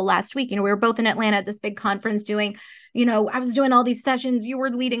Castle last week, we were both in Atlanta at this big conference doing, I was doing all these sessions, you were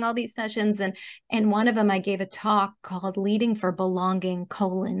leading all these sessions. And one of them, I gave a talk called Leading for Belonging,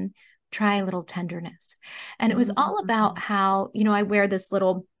 Try a Little Tenderness. And it was all about how, I wear this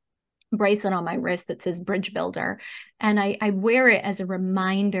little bracelet on my wrist that says Bridge Builder. And I wear it as a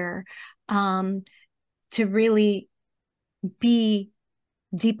reminder to really be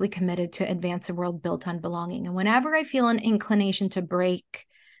deeply committed to advance a world built on belonging. And whenever I feel an inclination to break,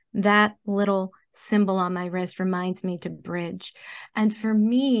 that little symbol on my wrist reminds me to bridge. And for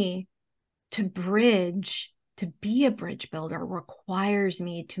me, to bridge, to be a bridge builder, requires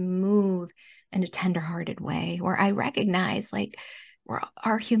me to move in a tenderhearted way where I recognize like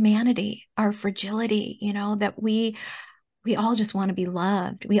our humanity, our fragility, that we all just want to be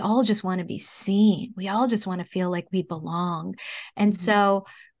loved. We all just want to be seen. We all just want to feel like we belong. And so,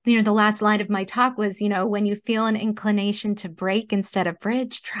 the last line of my talk was, when you feel an inclination to break instead of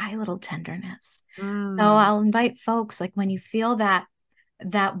bridge, try a little tenderness. So I'll invite folks, like when you feel that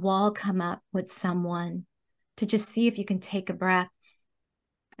wall come up with someone, to just see if you can take a breath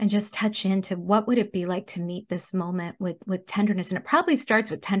and just touch into what would it be like to meet this moment with tenderness. And it probably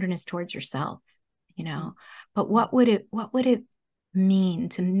starts with tenderness towards yourself, but what would it mean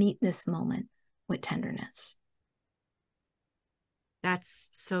to meet this moment with tenderness? That's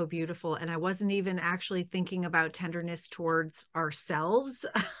so beautiful. And I wasn't even actually thinking about tenderness towards ourselves.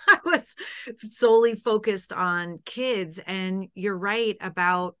 I was solely focused on kids. And you're right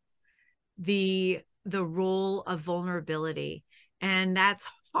about the role of vulnerability. And that's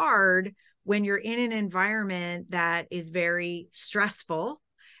hard when you're in an environment that is very stressful,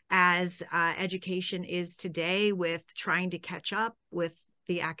 as education is today, with trying to catch up with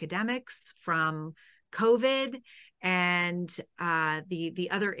the academics from COVID and the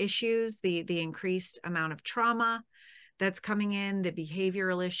other issues, the increased amount of trauma that's coming in, the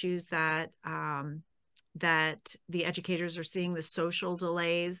behavioral issues that the educators are seeing, the social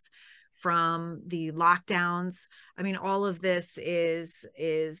delays from the lockdowns. I mean, all of this is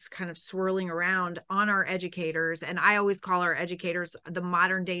kind of swirling around on our educators. And I always call our educators the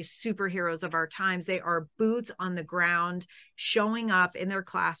modern day superheroes of our times. They are boots on the ground, showing up in their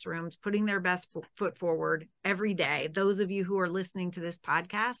classrooms, putting their best foot forward every day. Those of you who are listening to this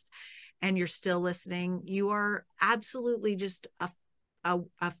podcast and you're still listening, you are absolutely just a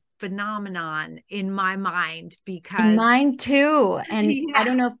phenomenon in my mind, And because mine too. And I yeah.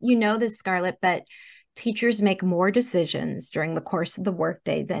 don't know if you know this, Scarlett, but teachers make more decisions during the course of the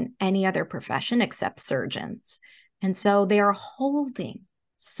workday than any other profession except surgeons. And so they are holding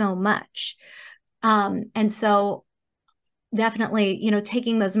so much. And so definitely,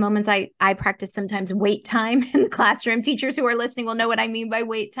 taking those moments, I practice sometimes wait time in the classroom. Teachers who are listening will know what I mean by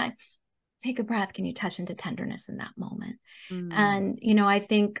wait time. Take a breath. Can you touch into tenderness in that moment? Mm. And, I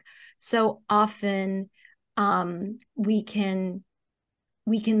think so often we can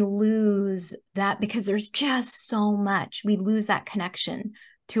lose that because there's just so much. We lose that connection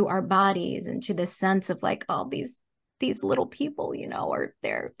to our bodies and to this sense of like, oh, these little people,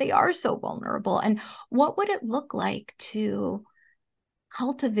 they are so vulnerable. And what would it look like to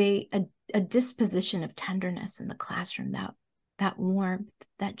cultivate a disposition of tenderness in the classroom, that warmth,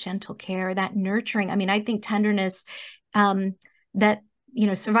 that gentle care, that nurturing? I mean, I think tenderness, that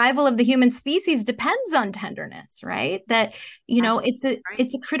survival of the human species depends on tenderness, right? That Absolutely right.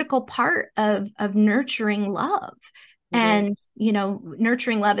 it's a critical part of nurturing love. It is. And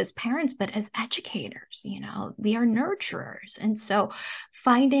nurturing love as parents, but as educators, we are nurturers. And so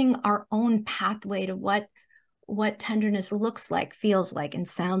finding our own pathway to what tenderness looks like, feels like, and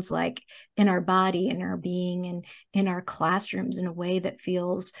sounds like in our body, in our being, and in our classrooms in a way that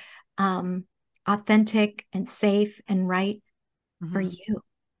feels authentic and safe and right for Mhm. you.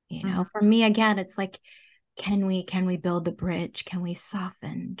 Mhm. For me, again, it's like, can we build the bridge? Can we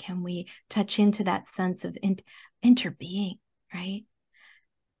soften? Can we touch into that sense of interbeing, right,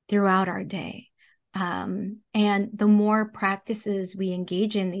 throughout our day? And the more practices we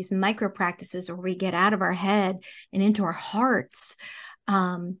engage in, these micro practices where we get out of our head and into our hearts,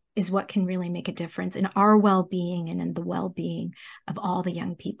 is what can really make a difference in our well-being and in the well-being of all the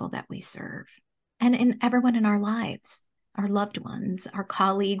young people that we serve, and in everyone in our lives, our loved ones, our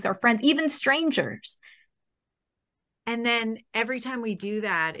colleagues, our friends, even strangers. And then every time we do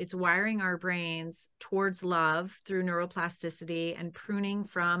that, it's wiring our brains towards love through neuroplasticity and pruning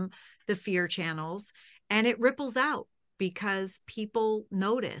from the fear channels. And it ripples out because people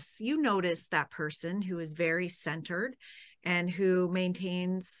notice. You notice that person who is very centered and who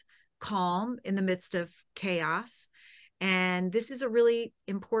maintains calm in the midst of chaos. And this is a really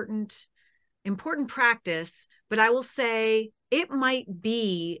important practice, but I will say it might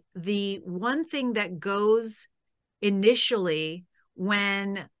be the one thing that goes initially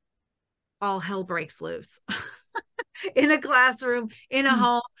when all hell breaks loose in a classroom, in a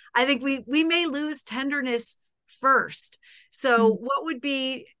home. I think we may lose tenderness first. So what would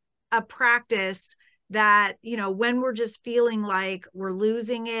be a practice that, when we're just feeling like we're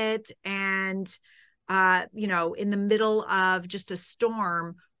losing it, and in the middle of just a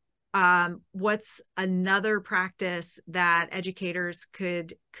storm, what's another practice that educators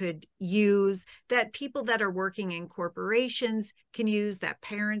could use, that people that are working in corporations can use, that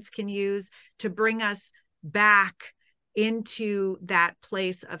parents can use, to bring us back into that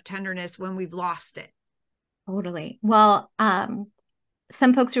place of tenderness when we've lost it? Totally. Well,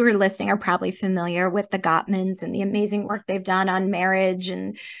 some folks who are listening are probably familiar with the Gottmans and the amazing work they've done on marriage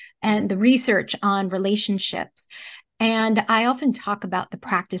and the research on relationships. And I often talk about the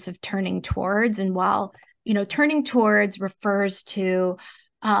practice of turning towards. And while, turning towards refers to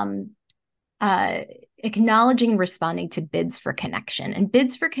uh, acknowledging and responding to bids for connection. And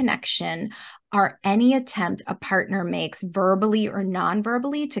bids for connection are any attempt a partner makes verbally or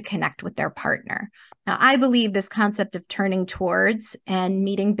non-verbally to connect with their partner. Now, I believe this concept of turning towards and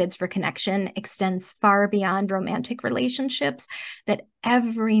meeting bids for connection extends far beyond romantic relationships, that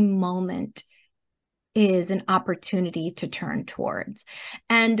every moment is an opportunity to turn towards.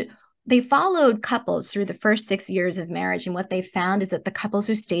 And they followed couples through the first 6 years of marriage. And what they found is that the couples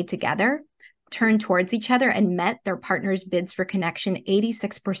who stayed together turned towards each other and met their partner's bids for connection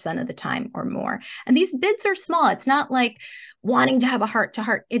 86% of the time or more. And these bids are small. It's not like wanting to have a heart to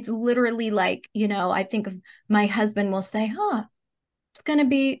heart. It's literally like, I think of my husband will say, it's going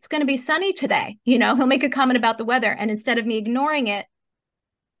to be sunny today. He'll make a comment about the weather. And instead of me ignoring it,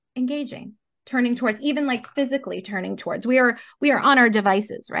 engaging, turning towards, even like physically turning towards. We are on our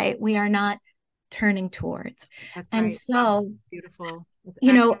devices, right? We are not turning towards. That's And right. Oh, so, beautiful. It's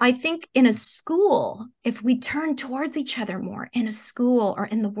excellent. I think in a school, if we turn towards each other more in a school or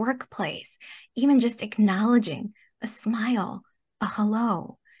in the workplace, even just acknowledging a smile, a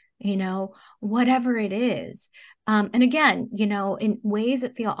hello, whatever it is. And again, in ways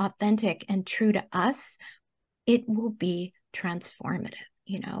that feel authentic and true to us, it will be transformative.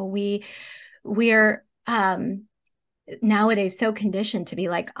 We're nowadays so conditioned to be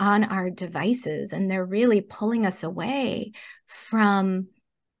like on our devices, and they're really pulling us away from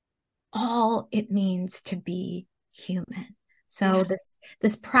all it means to be human. So Yeah.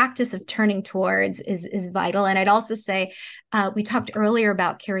 this practice of turning towards is vital. And I'd also say, we talked earlier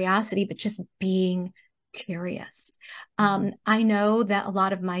about curiosity, but just being curious. I know that a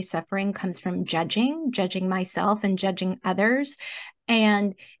lot of my suffering comes from judging myself and judging others.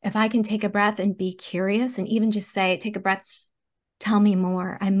 And if I can take a breath and be curious, and even just say, take a breath, tell me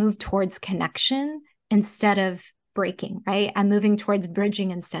more, I move towards connection instead of breaking, right? I'm moving towards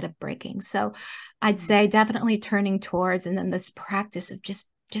bridging instead of breaking. So I'd say definitely turning towards, and then this practice of just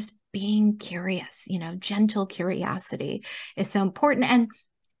being curious, gentle curiosity is so important. And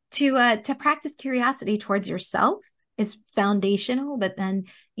to practice curiosity towards yourself is foundational, but then,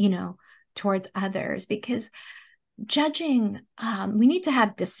 towards others, because judging, we need to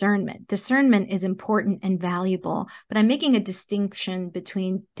have discernment is important and valuable, but I'm making a distinction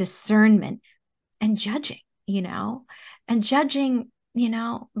between discernment and judging, and judging,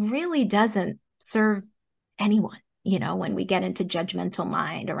 really doesn't serve anyone, when we get into judgmental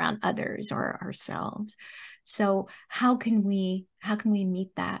mind around others or ourselves. So how can we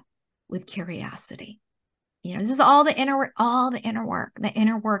meet that with curiosity? This is all the inner work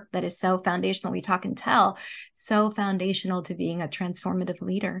that is so foundational. We talk and tell, so foundational to being a transformative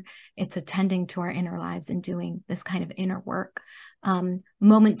leader. It's attending to our inner lives and doing this kind of inner work,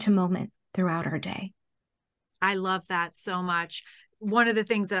 moment to moment throughout our day. I love that so much. One of the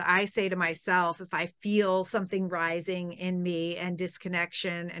things that I say to myself, if I feel something rising in me and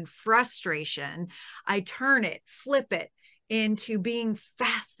disconnection and frustration, I flip it into being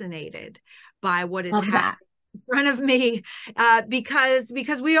fascinated by what is happening in front of me, because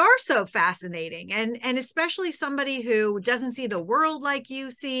we are so fascinating, and especially somebody who doesn't see the world like you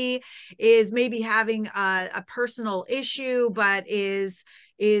see, is maybe having a personal issue, but is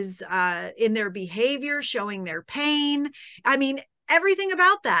in their behavior showing their pain. I mean, everything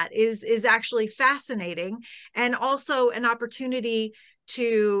about that is actually fascinating, and also an opportunity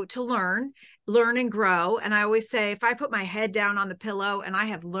to learn and grow. And I always say, if I put my head down on the pillow and I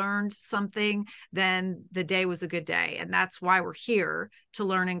have learned something, then the day was a good day. And that's why we're here, to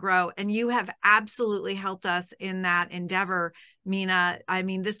learn and grow. And you have absolutely helped us in that endeavor, Mina. I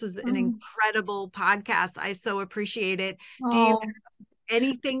mean, this was an incredible podcast. I so appreciate it. Do you have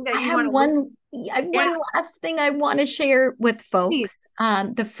anything that you want to I have one last thing I want to share with folks.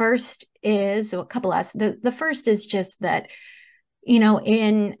 The first is, a couple last. The first is just that,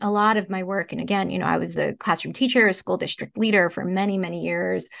 in a lot of my work, and again, I was a classroom teacher, a school district leader for many, many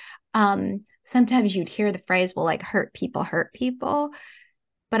years. Sometimes you'd hear the phrase, well, like, hurt people.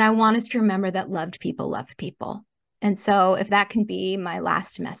 But I want us to remember that loved people love people. And so if that can be my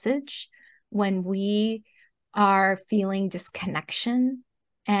last message, when we are feeling disconnection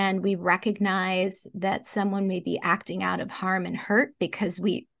and we recognize that someone may be acting out of harm and hurt, because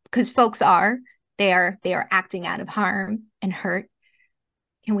folks they are acting out of harm and hurt,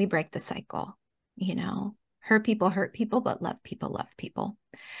 can we break the cycle? Hurt people, but love people.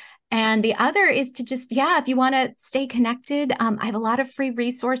 And the other is to just, if you want to stay connected, I have a lot of free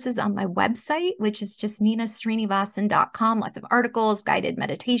resources on my website, which is just minasrinivasan.com. Lots of articles, guided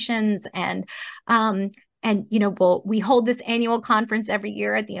meditations, and we hold this annual conference every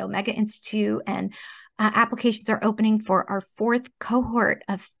year at the Omega Institute, and applications are opening for our 4th cohort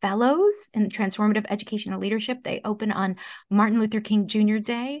of fellows in transformative educational leadership. They open on Martin Luther King Jr.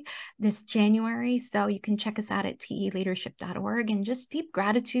 Day this January. So you can check us out at teleadership.org. And just deep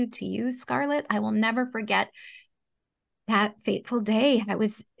gratitude to you, Scarlett. I will never forget that fateful day. I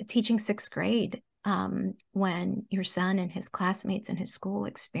was teaching 6th grade when your son and his classmates in his school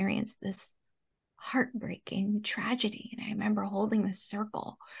experienced this heartbreaking tragedy. And I remember holding this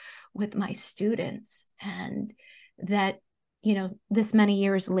circle with my students, and that, this many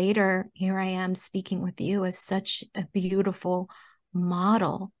years later, here I am speaking with you as such a beautiful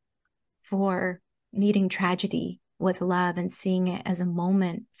model for meeting tragedy with love and seeing it as a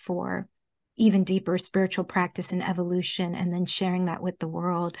moment for even deeper spiritual practice and evolution, and then sharing that with the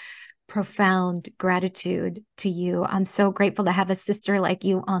world. Profound gratitude to you. I'm so grateful to have a sister like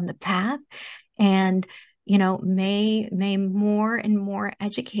you on the path. And may more and more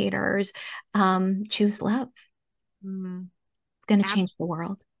educators choose love. It's going to change the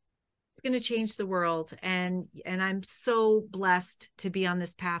world. It's going to change the world. And I'm so blessed to be on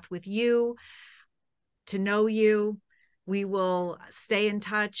this path with you, to know you. We will stay in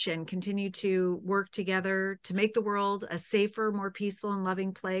touch and continue to work together to make the world a safer, more peaceful and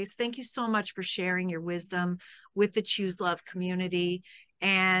loving place. Thank you so much for sharing your wisdom with the Choose Love community.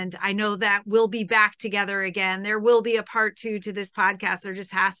 And I know that we'll be back together again. There will be a part 2 to this podcast. There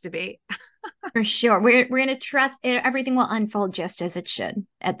just has to be. For sure. We're going to trust everything will unfold just as it should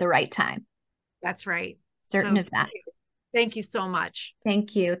at the right time. That's right. Certain of that. Thank you so much.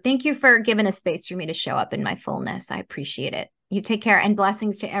 Thank you. Thank you for giving a space for me to show up in my fullness. I appreciate it. You take care, and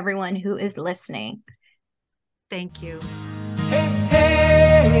blessings to everyone who is listening. Thank you. Hey,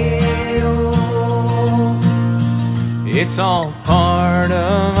 hey, oh. It's all part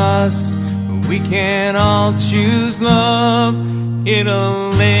of us. We can all choose love. It'll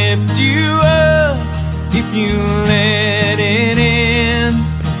lift you up if you let it in.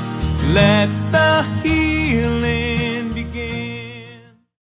 Let the healing